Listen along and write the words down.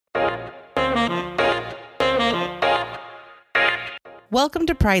Welcome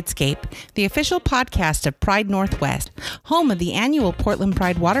to Pridescape, the official podcast of Pride Northwest, home of the annual Portland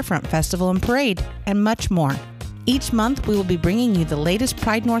Pride Waterfront Festival and Parade, and much more. Each month, we will be bringing you the latest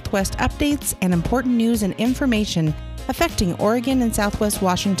Pride Northwest updates and important news and information affecting Oregon and Southwest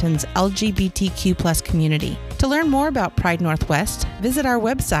Washington's LGBTQ+ community. To learn more about Pride Northwest, visit our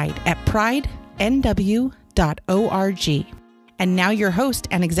website at pridenw.org. And now your host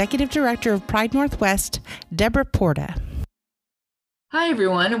and Executive Director of Pride Northwest, Deborah Porta. Hi,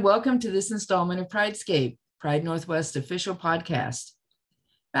 everyone, and welcome to this installment of Pridescape, Pride Northwest official podcast.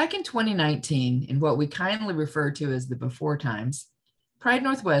 Back in 2019, in what we kindly refer to as the before times, Pride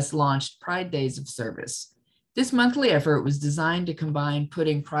Northwest launched Pride Days of Service. This monthly effort was designed to combine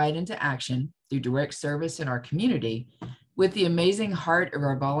putting pride into action through direct service in our community with the amazing heart of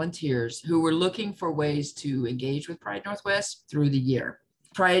our volunteers who were looking for ways to engage with Pride Northwest through the year.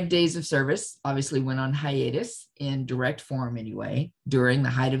 Pride Days of Service obviously went on hiatus, in direct form anyway, during the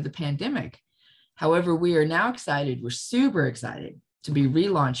height of the pandemic. However, we are now excited, we're super excited to be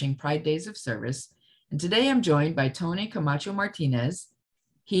relaunching Pride Days of Service. And today I'm joined by Tony Camacho Martinez,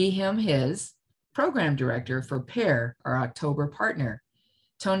 he, him, his, Program Director for PAIR, our October partner.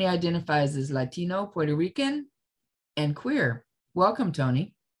 Tony identifies as Latino, Puerto Rican, and queer. Welcome,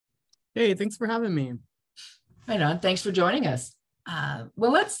 Tony. Hey, thanks for having me. Right on. Thanks for joining us.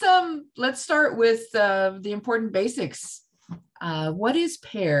 Well, let's start with the important basics. What is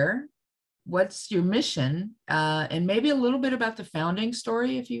PAIR? What's your mission? And maybe a little bit about the founding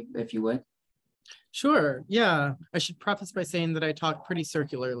story, if you would. Sure. Yeah. I should preface by saying that I talk pretty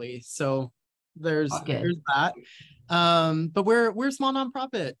circularly, so there's that. But we're a small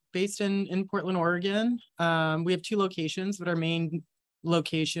nonprofit based in Portland, Oregon. We have two locations, but our main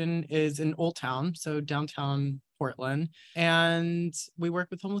location is in Old Town, so downtown Portland, and we work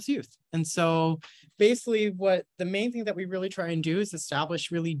with homeless youth. And so basically what the main thing that we really try and do is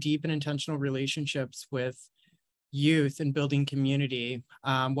establish really deep and intentional relationships with youth and building community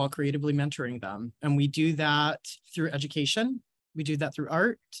while creatively mentoring them. And we do that through education. We do that through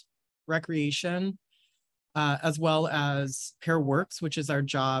art, recreation, as well as PAIR Works, which is our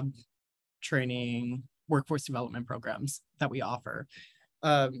job training, workforce development programs that we offer.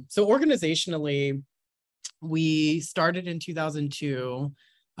 So organizationally, we started in 2002.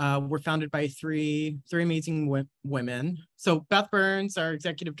 We're founded by three amazing women. So Beth Burns, our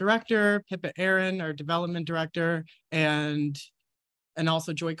executive director, Pippa Aaron, our development director, and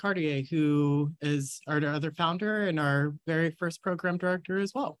also Joy Cartier, who is our other founder and our very first program director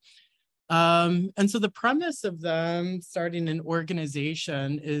as well. And so the premise of them starting an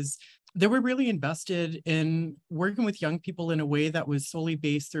organization is they were really invested in working with young people in a way that was solely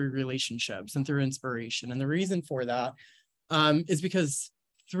based through relationships and through inspiration. And the reason for that is because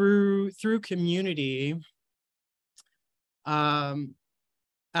through community, as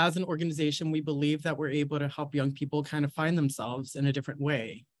an organization, we believe that we're able to help young people kind of find themselves in a different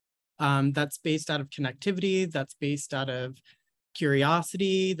way. That's based out of connectivity, that's based out of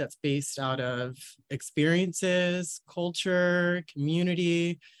curiosity, that's based out of experiences, culture,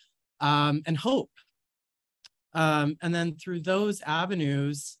 community, and hope. And then through those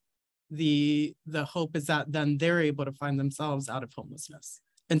avenues, the hope is that then they're able to find themselves out of homelessness.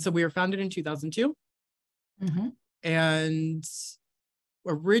 And so we were founded in 2002. Mm-hmm. And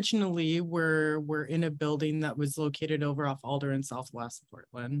originally we're in a building that was located over off Alder in Southwest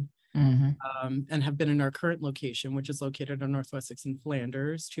Portland. Mm-hmm. And have been in our current location, which is located on Northwest 6th and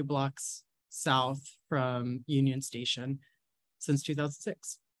Flanders, 2 blocks south from Union Station, since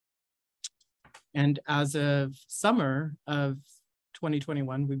 2006. And as of summer of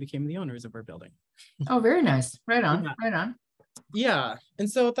 2021, we became the owners of our building. Oh, very nice. Right on, yeah. Right on. Yeah, and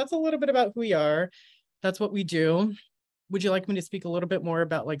so that's a little bit about who we are. That's what we do. Would you like me to speak a little bit more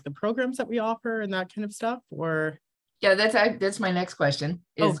about like the programs that we offer and that kind of stuff, or? Yeah, that's my next question,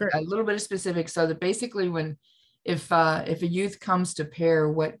 is a little bit of specifics. So that basically if a youth comes to PAIR,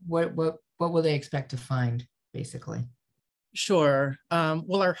 what will they expect to find, basically? Sure.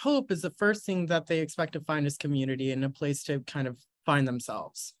 Well, our hope is the first thing that they expect to find is community and a place to kind of find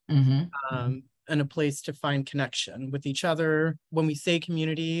themselves. Mm-hmm. And a place to find connection with each other. When we say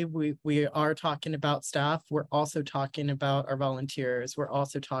community, we are talking about staff. We're also talking about our volunteers. We're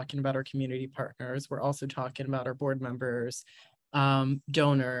also talking about our community partners. We're also talking about our board members,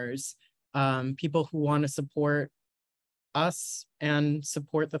 donors, people who want to support us and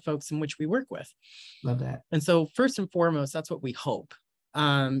support the folks in which we work with. Love that. And so first and foremost, that's what we hope.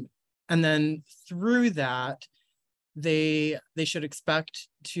 And then through that, they should expect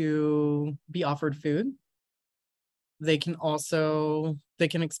to be offered food. They can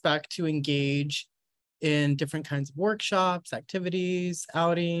expect to engage in different kinds of workshops, activities,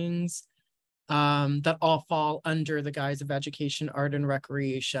 outings, that all fall under the guise of education, art, and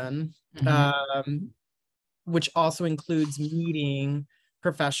recreation, which also includes meeting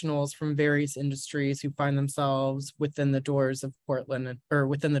professionals from various industries who find themselves within the doors of Portland, or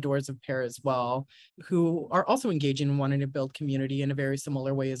within the doors of PEAR as well, who are also engaging in wanting to build community in a very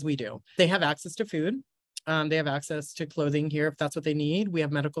similar way as we do. They have access to food. They have access to clothing here if that's what they need. We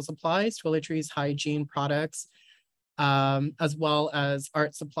have medical supplies, toiletries, hygiene products, as well as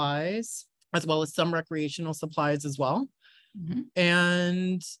art supplies, as well as some recreational supplies as well.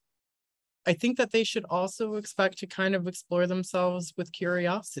 And I think that they should also expect to kind of explore themselves with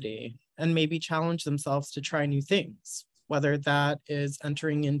curiosity and maybe challenge themselves to try new things, whether that is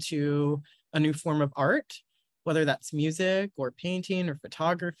entering into a new form of art, whether that's music or painting or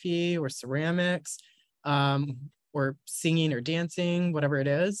photography or ceramics, or singing or dancing, whatever it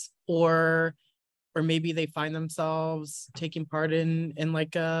is, or maybe they find themselves taking part in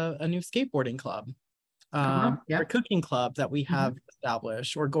like a new skateboarding club, or cooking club that we have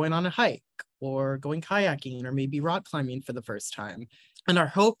established, or going on a hike, or going kayaking, or maybe rock climbing for the first time. And our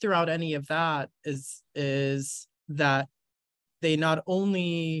hope throughout any of that is that they not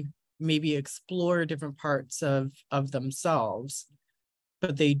only maybe explore different parts of themselves,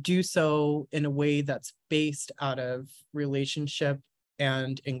 but they do so in a way that's based out of relationship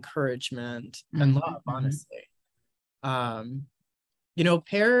and encouragement and love, honestly. You know,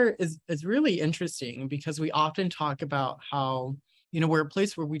 PEAR is really interesting because we often talk about how, you know, we're a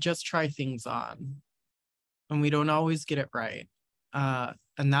place where we just try things on and we don't always get it right.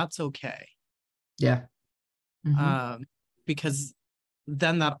 And that's okay. Yeah. Because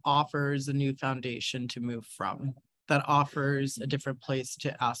then that offers a new foundation to move from. That offers a different place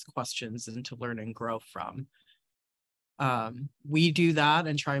to ask questions and to learn and grow from. We do that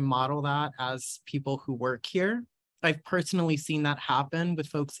and try and model that as people who work here. I've personally seen that happen with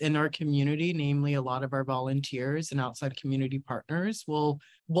folks in our community, namely a lot of our volunteers and outside community partners will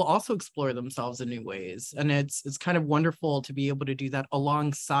also explore themselves in new ways. And it's kind of wonderful to be able to do that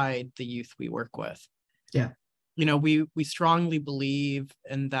alongside the youth we work with. Yeah. You know, we strongly believe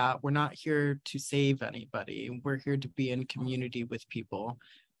in that we're not here to save anybody. We're here to be in community with people.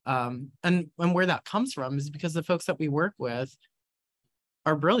 And where that comes from is because the folks that we work with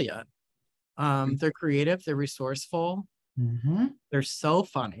are brilliant. They're creative, they're resourceful, they're so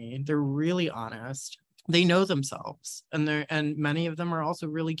funny, they're really honest, they know themselves, and many of them are also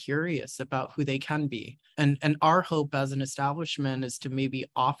really curious about who they can be. And our hope as an establishment is to maybe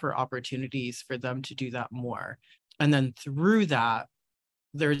offer opportunities for them to do that more. And then through that,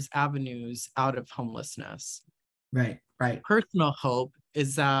 there's avenues out of homelessness. Right. Personal hope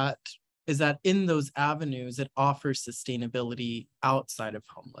is that in those avenues, it offers sustainability outside of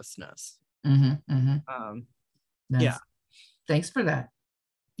homelessness. Yeah. Thanks for that.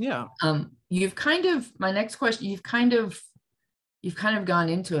 Yeah. My next question, you've kind of gone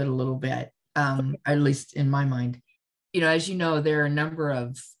into it a little bit, at least in my mind. You know, as you know, there are a number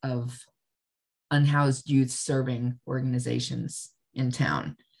of unhoused youth serving organizations in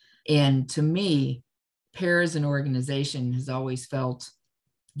town. And to me, PEAR as an organization has always felt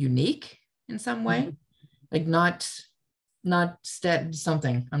unique in some way, like not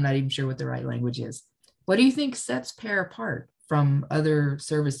something, I'm not even sure what the right language is. What do you think sets PEAR apart from other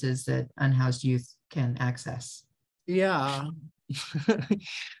services that unhoused youth can access? Yeah.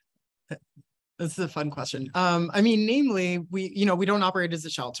 This is a fun question. I mean, namely, we don't operate as a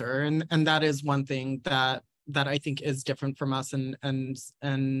shelter, and that is one thing that I think is different from us and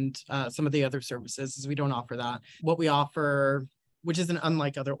some of the other services, is we don't offer that. What we offer, which isn't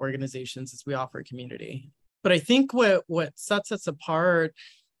unlike other organizations, is we offer a community. But I think what sets us apart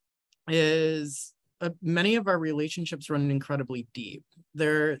is many of our relationships run incredibly deep.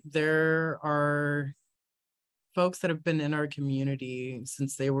 There are folks that have been in our community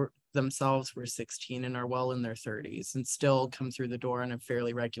since they were 16 and are well in their 30s and still come through the door on a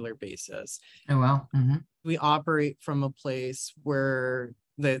fairly regular basis. Oh, wow. We operate from a place where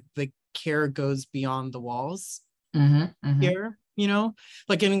the care goes beyond the walls here. You know,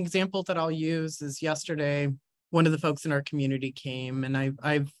 like an example that I'll use is yesterday, one of the folks in our community came, and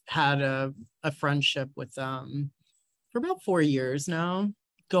I've had a friendship with them for about 4 years now,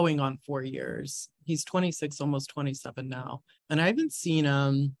 going on 4 years. He's 26, almost 27 now. And I haven't seen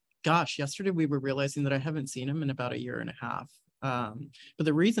him. Gosh, yesterday we were realizing that I haven't seen him in about 1.5 years. But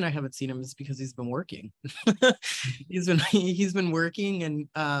the reason I haven't seen him is because he's been working. He's been working, and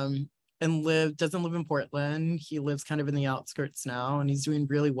and doesn't live in Portland. He lives kind of in the outskirts now, and he's doing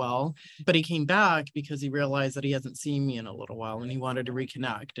really well. But he came back because he realized that he hasn't seen me in a little while, and he wanted to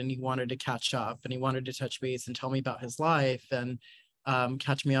reconnect, and he wanted to catch up, and he wanted to touch base and tell me about his life, and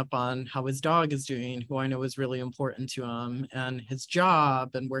catch me up on how his dog is doing, who I know is really important to him, and his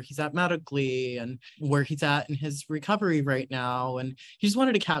job, and where he's at medically, and where he's at in his recovery right now. And he just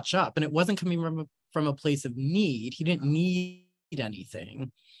wanted to catch up, and it wasn't coming from a place of need. He didn't need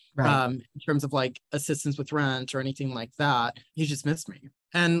anything. Right. In terms of like assistance with rent or anything like that. He just missed me.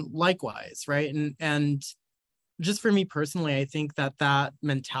 And likewise, right? And just for me personally, I think that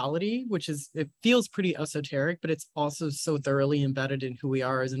mentality, it feels pretty esoteric, but it's also so thoroughly embedded in who we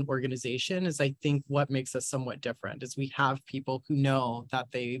are as an organization, is I think what makes us somewhat different is we have people who know that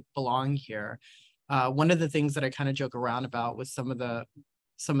they belong here. One of the things that I kind of joke around about with some of the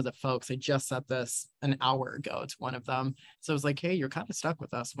folks, I just said this an hour ago to one of them. So I was like, hey, you're kind of stuck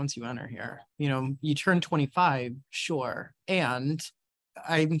with us once you enter here. You know, you turn 25, sure. And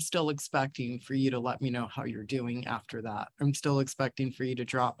I'm still expecting for you to let me know how you're doing after that. I'm still expecting for you to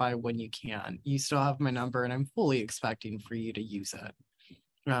drop by when you can. You still have my number, and I'm fully expecting for you to use it,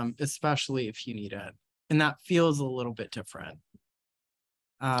 especially if you need it. And that feels a little bit different.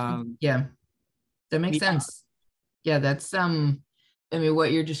 Yeah, that makes sense. Yeah, that's I mean,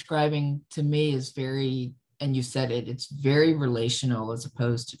 what you're describing to me is very, and you said it, it's very relational as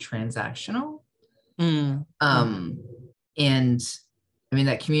opposed to transactional. And I mean,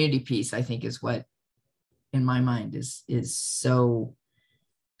 that community piece, I think, is what, in my mind, is so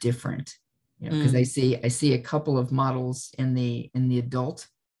different. You know, because I see a couple of models in the adult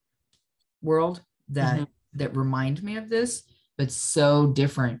world that remind me of this, but so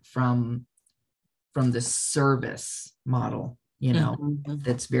different from the service model. You know,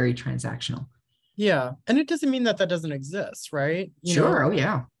 that's very transactional. Yeah. And it doesn't mean that doesn't exist, right? Sure. Oh,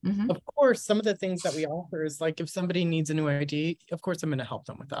 yeah. Of course, some of the things that we offer is like, if somebody needs a new ID, of course, I'm going to help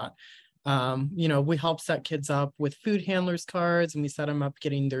them with that. You know, we help set kids up with food handlers cards, and we set them up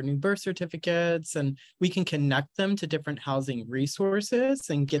getting their new birth certificates, and we can connect them to different housing resources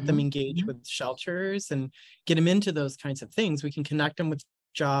and get them engaged with shelters and get them into those kinds of things. We can connect them with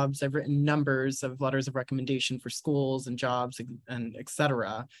jobs. I've written numbers of letters of recommendation for schools and jobs and et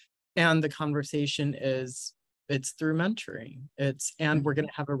cetera. And the conversation it's through mentoring. And we're going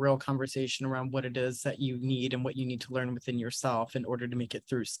to have a real conversation around what it is that you need and what you need to learn within yourself in order to make it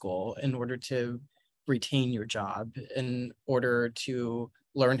through school, in order to retain your job, in order to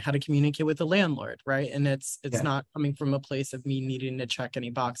learn how to communicate with the landlord, right? And it's not coming from a place of me needing to check any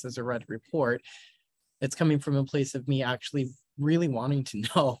boxes or write a report. It's coming from a place of me actually really wanting to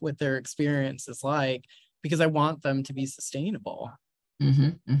know what their experience is like, because I want them to be sustainable.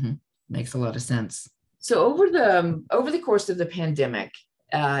 Makes a lot of sense. So over the course of the pandemic,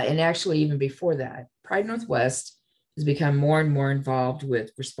 and actually even before that, Pride Northwest has become more and more involved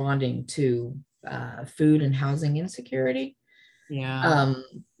with responding to food and housing insecurity. Yeah.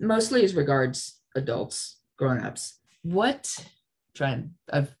 Mostly as regards adults, grown-ups.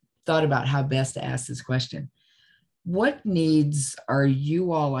 I've thought about how best to ask this question. What needs are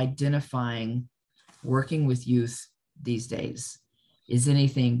you all identifying working with youth these days? Is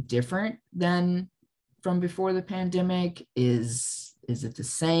anything different than from before the pandemic? Is it the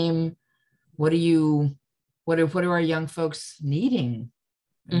same? What do our young folks needing?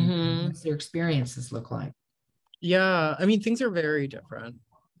 What's their experiences look like? Yeah, I mean, things are very different.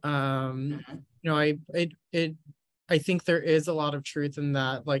 You know, I think there is a lot of truth in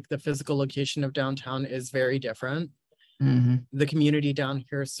that. Like, the physical location of downtown is very different. The community down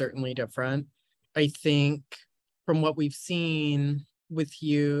here is certainly different. I think from what we've seen with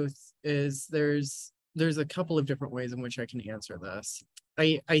youth is there's a couple of different ways in which I can answer this.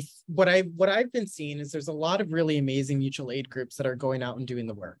 What I've been seeing is there's a lot of really amazing mutual aid groups that are going out and doing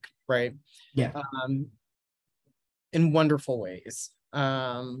the work, right? Yeah. In wonderful ways.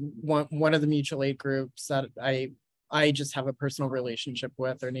 One of the mutual aid groups that I just have a personal relationship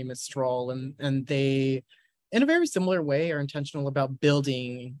with, their name is Stroll, and they, in a very similar way, are intentional about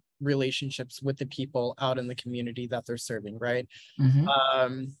building relationships with the people out in the community that they're serving, right?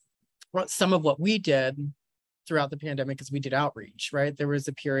 Some of what we did throughout the pandemic is we did outreach, right? There was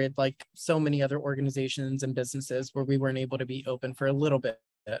a period, like so many other organizations and businesses, where we weren't able to be open for a little bit,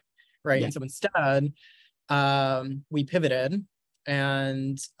 right? Yeah. And so instead, we pivoted,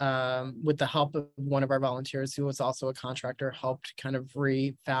 and with the help of one of our volunteers, who was also a contractor, helped kind of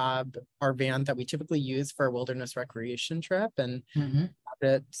refab our van that we typically use for a wilderness recreation trip, and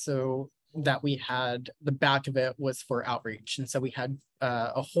it so that we had, the back of it was for outreach. And so we had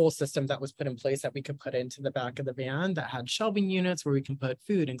a whole system that was put in place that we could put into the back of the van that had shelving units where we can put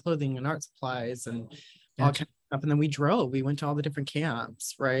food and clothing and art supplies and all kinds of stuff. And then we went to all the different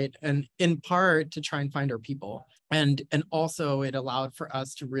camps, right? And in part to try and find our people. And also it allowed for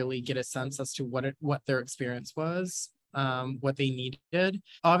us to really get a sense as to what their experience was, what they needed.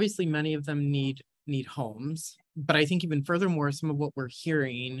 Obviously, many of them need homes, but I think even furthermore, some of what we're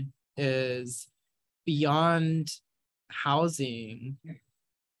hearing is beyond housing.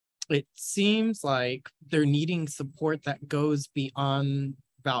 It seems like they're needing support that goes beyond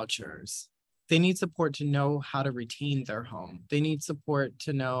vouchers. They need support to know how to retain their home. They need support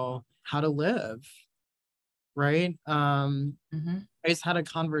to know how to live, right? I just had a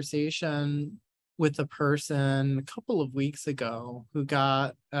conversation with a person a couple of weeks ago who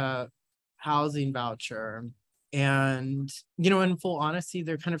got a housing voucher. And, in full honesty,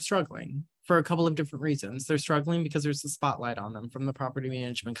 they're kind of struggling for a couple of different reasons. They're struggling because there's a spotlight on them from the property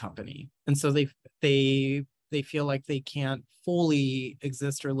management company. And so they feel like they can't fully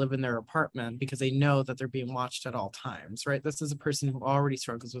exist or live in their apartment because they know that they're being watched at all times, right? This is a person who already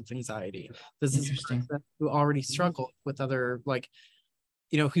struggles with anxiety. This is a person who already struggled with other,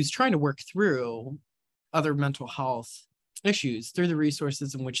 who's trying to work through other mental health issues through the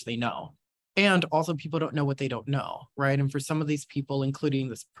resources in which they know. And also people don't know what they don't know, right? And for some of these people, including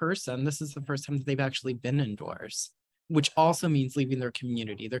this person, this is the first time that they've actually been indoors, which also means leaving their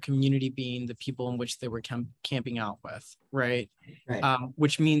community being the people in which they were camping out with, right?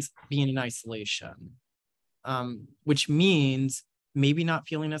 Which means being in isolation, which means maybe not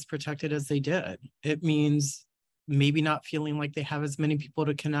feeling as protected as they did. It means maybe not feeling like they have as many people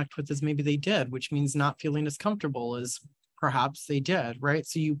to connect with as maybe they did, which means not feeling as comfortable as perhaps they did, right?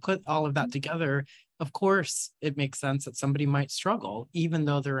 So you put all of that together, of course, it makes sense that somebody might struggle, even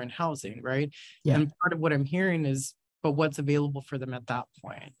though they're in housing, right? Yeah. And part of what I'm hearing is, but what's available for them at that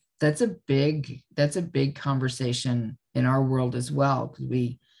point? That's a big conversation in our world as well, because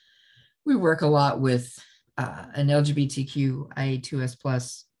we work a lot with an LGBTQIA2S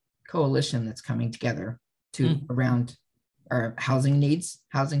plus coalition that's coming together to around our housing needs,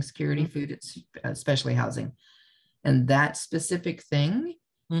 housing security, food, especially housing. And that specific thing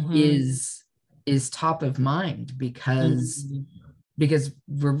is top of mind because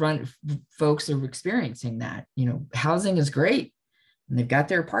folks are experiencing that. Housing is great, and they've got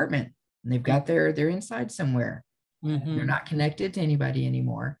their apartment, and they've got they're inside somewhere. They're not connected to anybody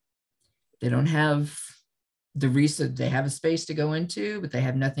anymore. They don't have the reason. They have a space to go into, but they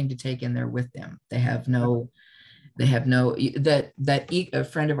have nothing to take in there with them. A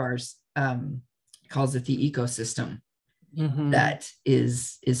friend of ours calls it the ecosystem that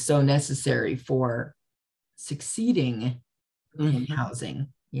is so necessary for succeeding in housing,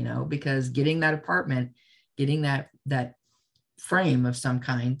 because getting that apartment, getting that frame of some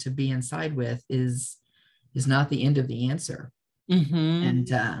kind to be inside with is not the end of the answer. And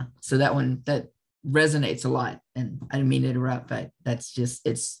so that resonates a lot. And I didn't mean to interrupt, but that's just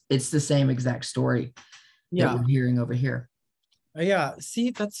it's the same exact story that we're hearing over here. Yeah,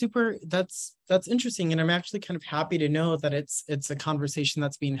 see, that's interesting. And I'm actually kind of happy to know that it's a conversation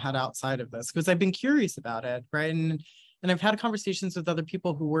that's being had outside of this, because I've been curious about it, right? And I've had conversations with other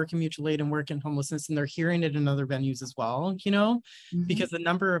people who work in mutual aid and work in homelessness, and they're hearing it in other venues as well, because the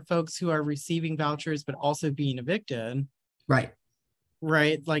number of folks who are receiving vouchers but also being evicted, right,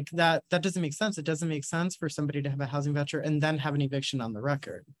 like that doesn't make sense. It doesn't make sense for somebody to have a housing voucher and then have an eviction on the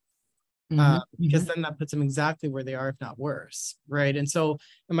record. Because then that puts them exactly where they are, if not worse, right? And so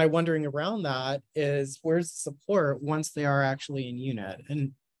am I wondering around that is, where's the support once they are actually in unit?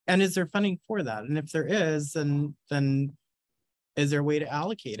 And is there funding for that? And if there is, then is there a way to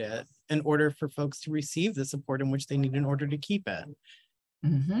allocate it in order for folks to receive the support in which they need in order to keep it?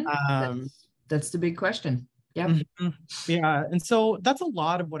 That's the big question. Yeah. Yeah. And so that's a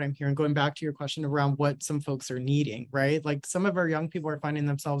lot of what I'm hearing, going back to your question around what some folks are needing, right? Like some of our young people are finding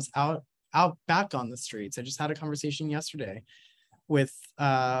themselves out back on the streets. I just had a conversation yesterday with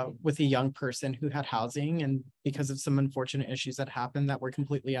a young person who had housing, and because of some unfortunate issues that happened that were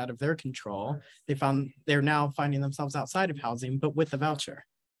completely out of their control, they're now finding themselves outside of housing, but with a voucher.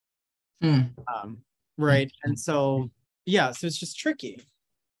 Right. And so so it's just tricky.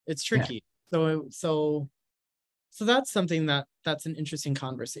 It's tricky. Yeah. So that's something that's an interesting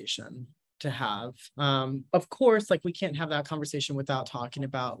conversation to have. Of course, like we can't have that conversation without talking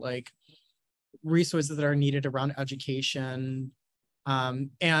about like resources that are needed around education, and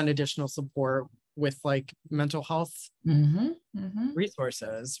additional support with like mental health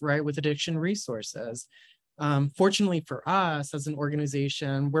resources, right? With addiction resources. Fortunately for us as an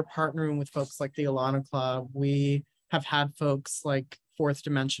organization, we're partnering with folks like the Alana Club. We have had folks like Fourth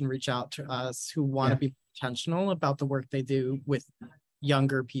Dimension reach out to us who want to be intentional about the work they do with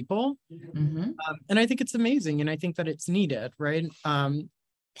younger people. And I think it's amazing. And I think that it's needed, right?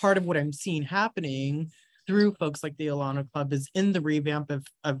 Part of what I'm seeing happening through folks like the Alana Club is in the revamp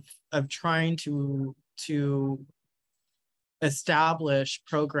of trying to establish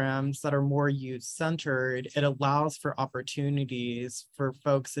programs that are more youth-centered. It allows for opportunities for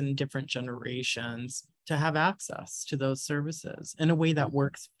folks in different generations to have access to those services in a way that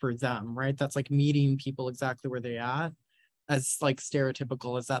works for them, right? That's like meeting people exactly where they're at. As like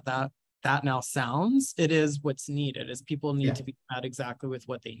stereotypical as that now sounds, it is what's needed, is people need to be met exactly with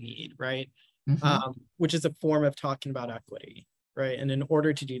what they need, right? Which is a form of talking about equity. Right. And in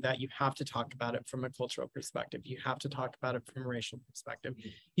order to do that, you have to talk about it from a cultural perspective. You have to talk about it from a racial perspective.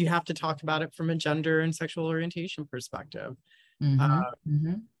 You have to talk about it from a gender and sexual orientation perspective.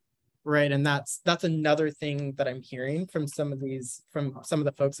 Right. And that's another thing that I'm hearing from some of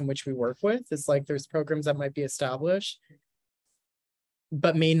the folks in which we work with. Is like there's programs that might be established,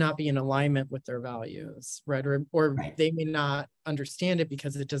 but may not be in alignment with their values, right? Or they may not understand it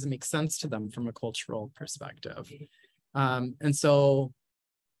because it doesn't make sense to them from a cultural perspective. And so,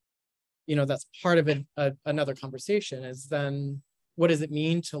 you know, that's part of it. Another conversation is then, what does it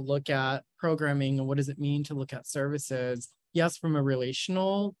mean to look at programming, and what does it mean to look at services? Yes, from a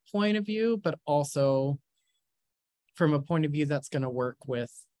relational point of view, but also from a point of view that's going to work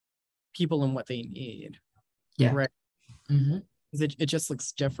with people and what they need. Right. It just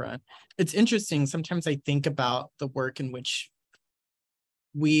looks different. It's interesting. Sometimes I think about the work in which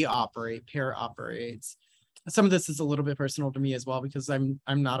we operate, PAIR operates. Some of this is a little bit personal to me as well, because I'm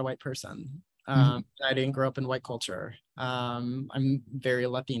not a white person. I didn't grow up in white culture. I'm very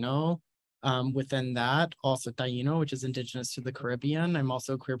Latino. Within that, also Taino, which is indigenous to the Caribbean. I'm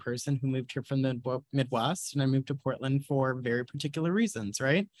also a queer person who moved here from the Midwest, and I moved to Portland for very particular reasons,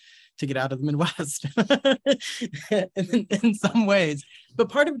 right? To get out of the Midwest in some ways. But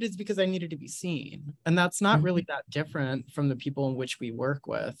part of it is because I needed to be seen. And that's not really that different from the people in which we work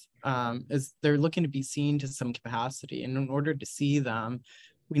with, is they're looking to be seen to some capacity. And in order to see them,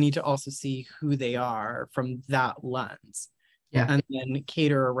 we need to also see who they are from that lens. And then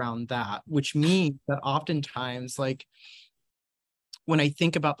cater around that, which means that oftentimes, like when I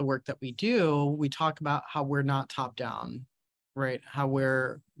think about the work that we do, we talk about how we're not top down, right? How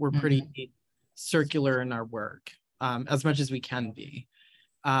we're pretty circular in our work, as much as we can be.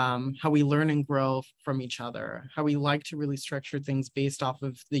 How we learn and grow from each other, how we like to really structure things based off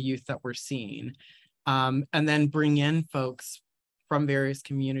of the youth that we're seeing, and then bring in folks from various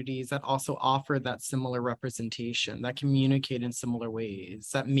communities that also offer that similar representation, that communicate in similar ways,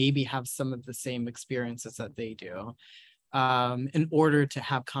 that maybe have some of the same experiences that they do, in order to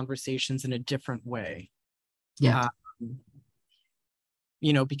have conversations in a different way. You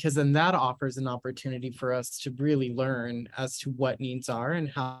know, because then that offers an opportunity for us to really learn as to what needs are and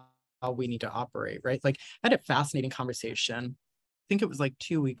how we need to operate, right? Like I had a fascinating conversation, I think it was like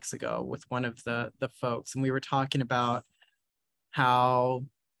 2 weeks ago, with one of the folks, and we were talking about how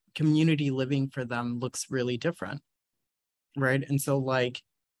community living for them looks really different, right? And so like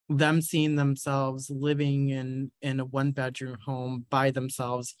them seeing themselves living in a 1-bedroom home by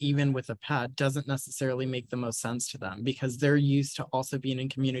themselves, even with a pet, doesn't necessarily make the most sense to them, because they're used to also being in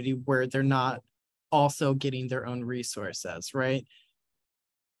community where they're not also getting their own resources, right?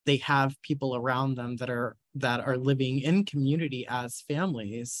 They have people around them that are living in community as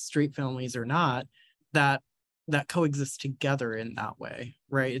families, street families or not, that coexist together in that way,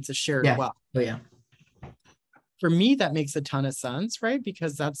 right? It's a shared wealth. For me, that makes a ton of sense, right?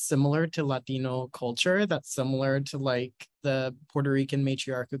 Because that's similar to Latino culture. That's similar to like the Puerto Rican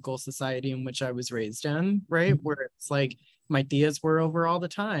matriarchal society in which I was raised in, right? Where it's like my tias were over all the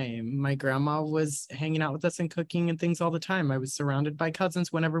time. My grandma was hanging out with us and cooking and things all the time. I was surrounded by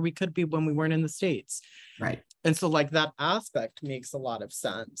cousins whenever we could be when we weren't in the States. Right. And so like that aspect makes a lot of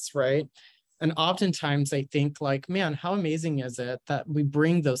sense, right? And oftentimes I think like, man, how amazing is it that we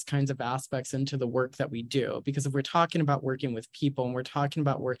bring those kinds of aspects into the work that we do? Because if we're talking about working with people and we're talking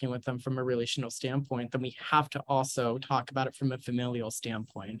about working with them from a relational standpoint, then we have to also talk about it from a familial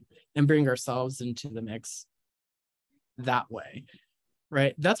standpoint and bring ourselves into the mix that way,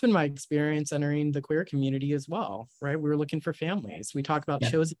 right? That's been my experience entering the queer community as well, right? We were looking for families. We talk about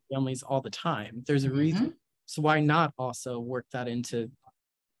chosen families all the time. There's a reason. So why not also work that into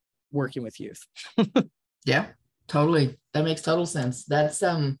working with youth? Yeah, totally. That makes total sense. That's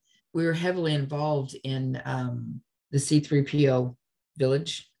we were heavily involved in the C3PO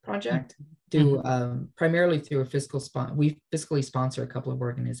Village project. through primarily through a we fiscally sponsor a couple of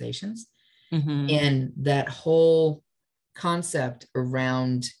organizations. And that whole concept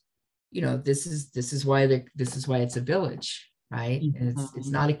around, this is why it's a village, right? And it's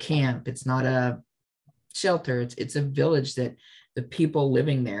not a camp, it's not a shelter, it's a village that the people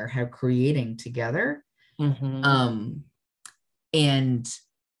living there have creating together. And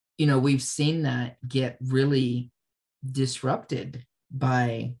we've seen that get really disrupted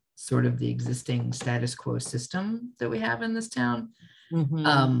by sort of the existing status quo system that we have in this town,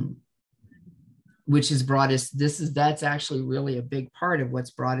 which has brought us, that's actually really a big part of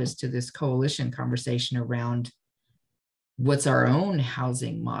what's brought us to this coalition conversation around what's our own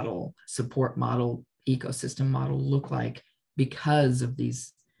housing model, support model, ecosystem model look like, because of the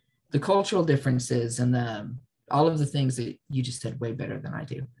cultural differences and all of the things that you just said way better than I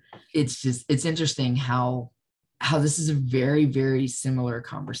do. It's interesting how this is a very, very similar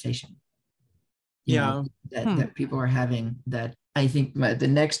conversation. That people are having. That I think the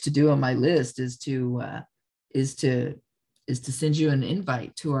next to do on my list is to send you an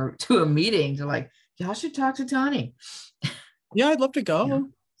invite to a meeting to, like, y'all should talk to Tani. Yeah, I'd love to go.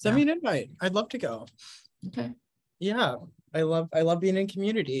 Send me an invite. I'd love to go. Okay. Yeah. I love being in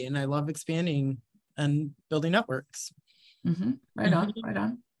community, and I love expanding and building networks. Right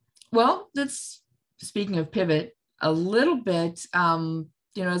on. Well, that's, speaking of pivot a little bit,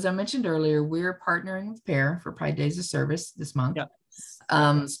 as I mentioned earlier, we're partnering with PAIR for Pride Days of Service this month.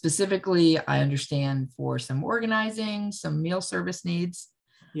 Specifically, I understand for some organizing, some meal service needs.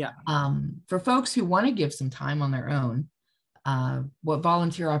 For folks who want to give some time on their own, what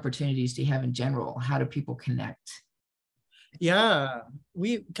volunteer opportunities do you have in general? How do people connect? There's a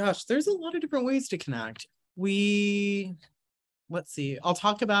lot of different ways to connect. Let's see, I'll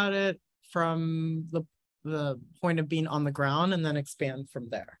talk about it from the point of being on the ground and then expand from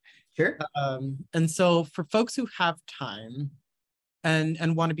there. Sure. And so for folks who have time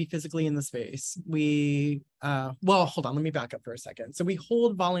and want to be physically in the space, hold on, let me back up for a second. So we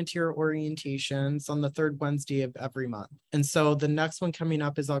hold volunteer orientations on the third Wednesday of every month. And so the next one coming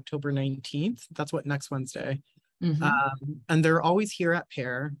up is October 19th. That's next Wednesday. And they're always here at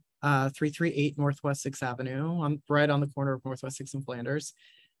PAIR, 338 Northwest 6th Avenue, right on the corner of Northwest 6th and Flanders.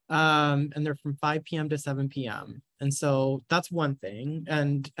 And they're from 5 p.m. to 7 p.m. And so that's one thing.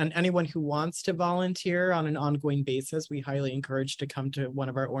 And anyone who wants to volunteer on an ongoing basis, we highly encourage to come to one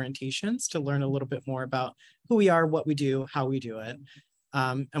of our orientations to learn a little bit more about who we are, what we do, how we do it,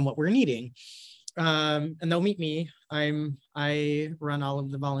 and what we're needing. And they'll meet me. I run all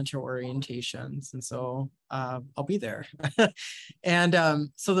of the volunteer orientations, and so I'll be there. And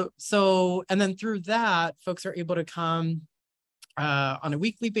and then through that, folks are able to come on a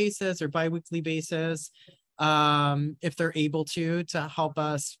weekly basis or bi-weekly basis, if they're able to help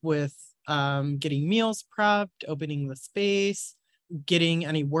us with getting meals prepped, opening the space, getting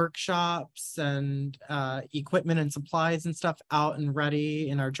any workshops and equipment and supplies and stuff out and ready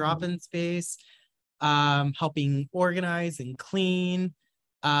in our drop-in space, helping organize and clean.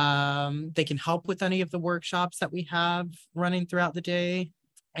 They can help with any of the workshops that we have running throughout the day.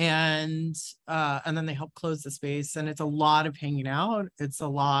 And then they help close the space. And it's a lot of hanging out. It's a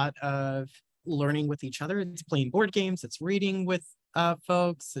lot of learning with each other. It's playing board games. It's reading with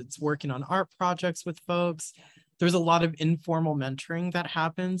folks. It's working on art projects with folks. There's a lot of informal mentoring that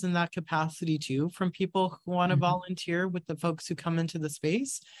happens in that capacity too, from people who want to volunteer with the folks who come into the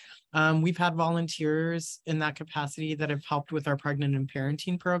space. We've had volunteers in that capacity that have helped with our pregnant and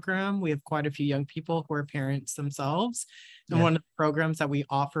parenting program. We have quite a few young people who are parents themselves. And one of the programs that we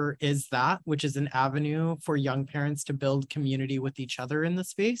offer is that, which is an avenue for young parents to build community with each other in the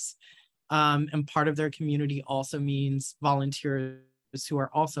space. And part of their community also means volunteers who are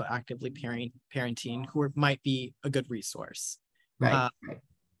also actively parenting, who might be a good resource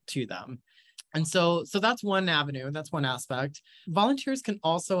to them. And so that's one avenue, that's one aspect. Volunteers can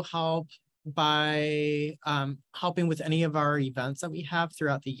also help by helping with any of our events that we have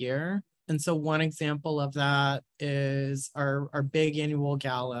throughout the year. And so one example of that is our big annual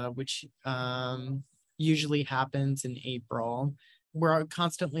gala, which usually happens in April. We're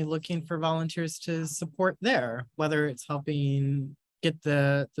constantly looking for volunteers to support there, whether it's helping get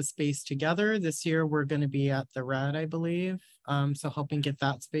the space together. This year, we're going to be at the Red, I believe. So helping get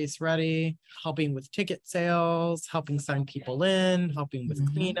that space ready, helping with ticket sales, helping sign people in, helping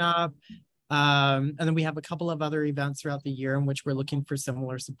with cleanup. And then we have a couple of other events throughout the year in which we're looking for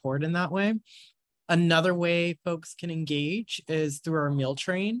similar support in that way. Another way folks can engage is through our meal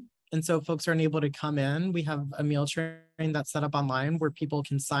train. And so folks aren't able to come in. We have a meal train that's set up online where people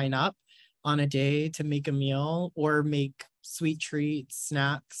can sign up on a day to make a meal or make sweet treats,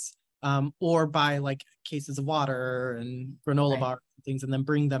 snacks or buy like cases of water and granola bars and things, and then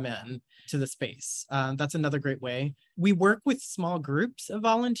bring them in to the space. That's another great way. We work with small groups of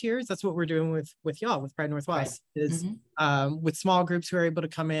volunteers. That's what we're doing with y'all, with Pride Northwest, is with small groups who are able to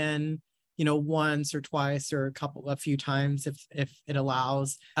come in, you know, once or twice or a few times if it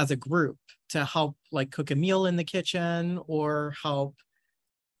allows, as a group, to help like cook a meal in the kitchen or help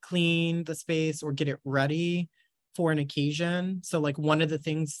clean the space or get it ready for an occasion. So like one of the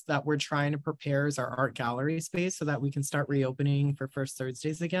things that we're trying to prepare is our art gallery space so that we can start reopening for First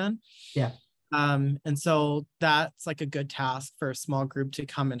Thursdays again. Yeah. And so that's like a good task for a small group to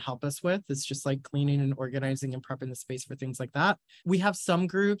come and help us with. It's just like cleaning and organizing and prepping the space for things like that. We have some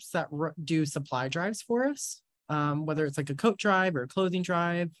groups that do supply drives for us, whether it's like a coat drive or a clothing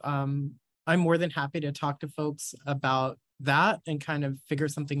drive. I'm more than happy to talk to folks about that and kind of figure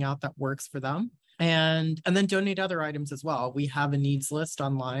something out that works for them. And then donate other items as well. We have a needs list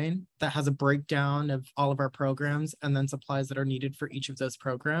online that has a breakdown of all of our programs and then supplies that are needed for each of those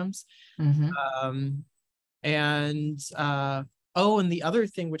programs. And the other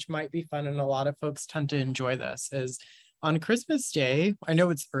thing, which might be fun, and a lot of folks tend to enjoy this, is on Christmas Day, I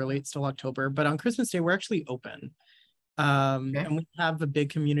know it's early, it's still October, but on Christmas Day, we're actually open. And we have a big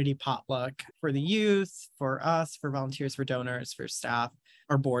community potluck for the youth, for us, for volunteers, for donors, for staff.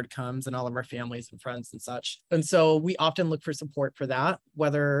 Our board comes and all of our families and friends and such. And so we often look for support for that,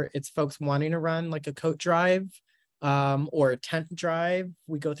 whether it's folks wanting to run like a coat drive or a tent drive.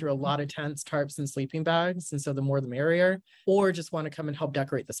 We go through a lot of tents, tarps, and sleeping bags. And so the more the merrier, or just want to come and help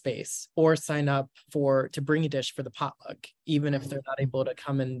decorate the space or sign up to bring a dish for the potluck. Even if they're not able to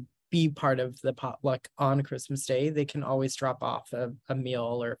come and be part of the potluck on Christmas Day, they can always drop off a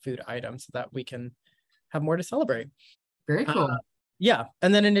meal or a food item so that we can have more to celebrate. Very cool. Yeah.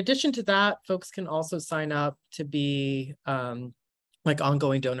 And then in addition to that, folks can also sign up to be like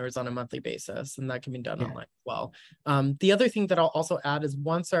ongoing donors on a monthly basis, and that can be done online as well. The other thing that I'll also add is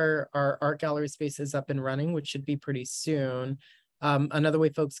once our art gallery space is up and running, which should be pretty soon, another way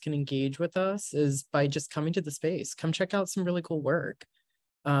folks can engage with us is by just coming to the space. Come check out some really cool work.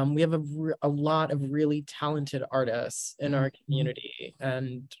 We have a lot of really talented artists in our community,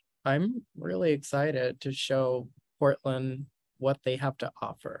 and I'm really excited to show Portland what they have to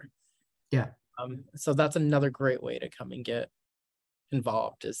offer. Yeah. So that's another great way to come and get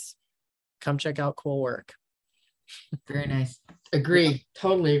involved, is come check out cool work. Very nice. Agree.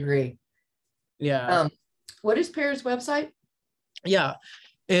 Totally agree. Yeah. What is PAIR's website? Yeah,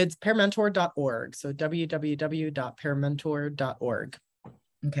 it's pairmentor.org. So www.pairmentor.org.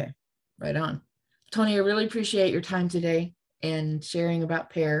 Okay. Right on. Tony, I really appreciate your time today and sharing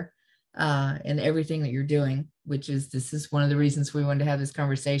about PAIR and everything that you're doing, this is one of the reasons we wanted to have this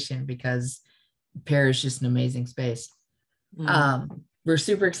conversation, because PAIR is just an amazing space. We're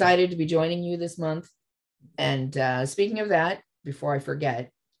super excited to be joining you this month. And speaking of that, before I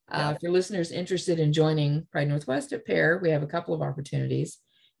forget, for listeners interested in joining Pride Northwest at PAIR, we have a couple of opportunities.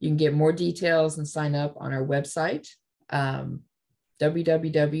 You can get more details and sign up on our website,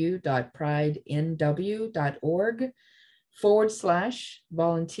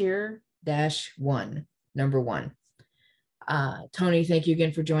 www.prideinw.org/volunteer-1, number 1. Tony, thank you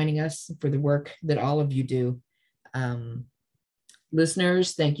again for joining us, for the work that all of you do.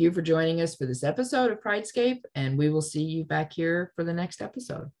 Listeners, thank you for joining us for this episode of Pridescape, and we will see you back here for the next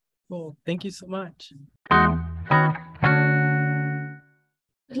episode. Cool. Thank you so much. I'd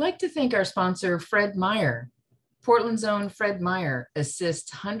like to thank our sponsor, Fred Meyer. Portland's own Fred Meyer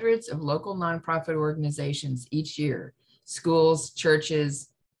assists hundreds of local nonprofit organizations each year, schools, churches,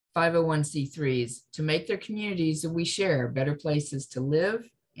 501c3s, to make their communities that we share better places to live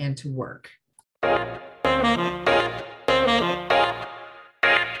and to work.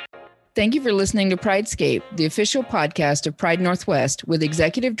 Thank you for listening to Pridescape, the official podcast of Pride Northwest, with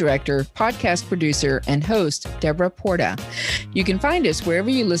Executive Director, podcast producer, and host, Deborah Porta. You can find us wherever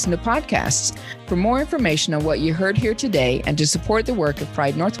you listen to podcasts. For more information on what you heard here today and to support the work of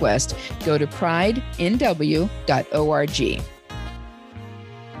Pride Northwest, go to prideinw.org.